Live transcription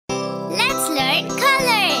different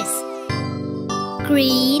colors.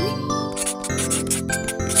 Green,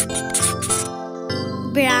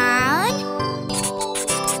 brown,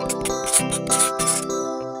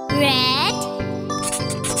 red,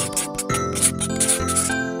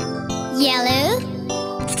 yellow,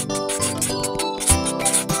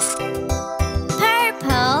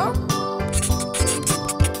 purple,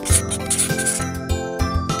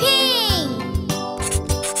 pink.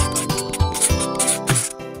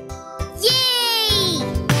 Yay!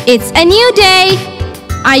 It's a new day.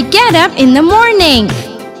 I get up in the morning.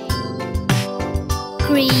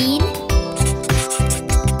 Green,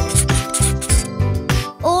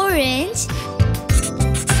 orange,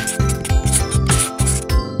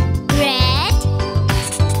 red,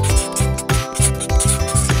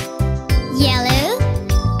 yellow,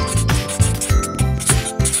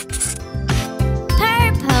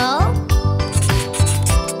 purple,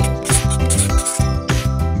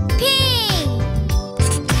 pink.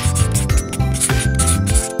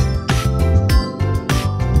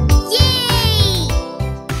 Yay!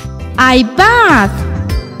 I bath.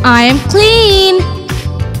 I am clean.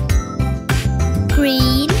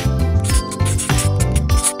 Green,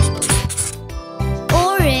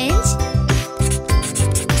 orange,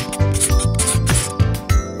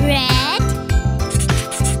 red,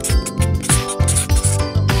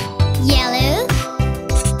 yellow,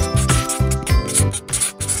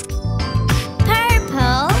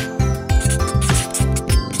 purple,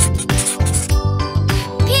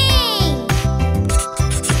 pink.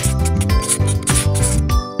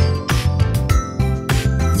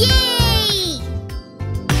 Yay!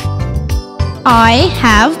 I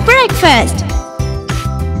have breakfast.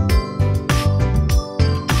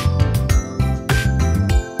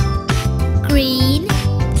 Green,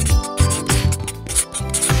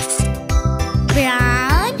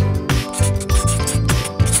 brown,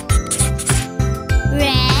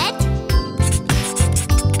 red,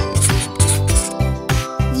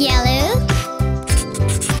 yellow,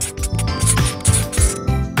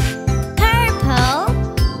 purple,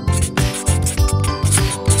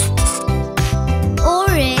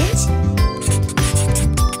 orange,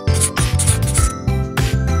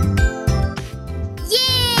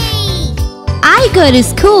 yay! I go to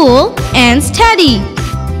school and study.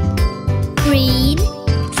 Green,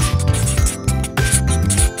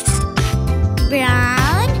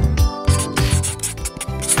 brown,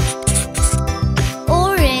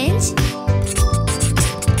 orange,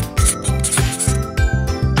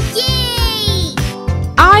 yay!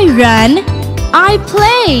 I run. I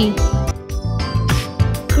play.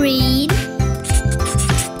 Green,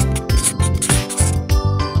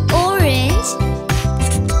 orange,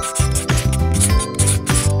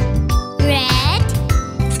 red,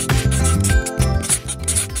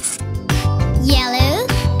 yellow,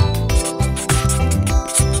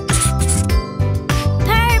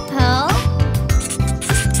 purple,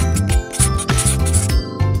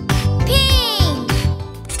 pink.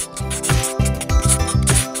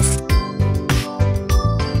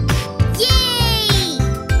 Yay!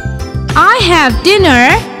 I have dinner.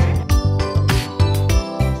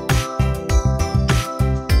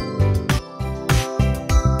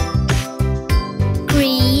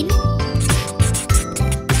 Green,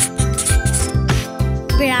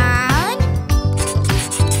 brown,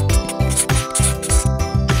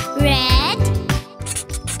 red,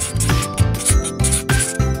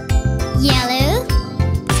 yellow,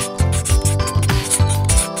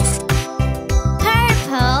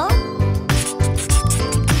 purple,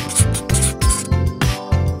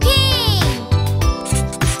 pink.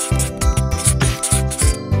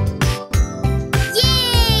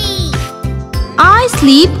 Yay! I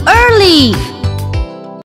sleep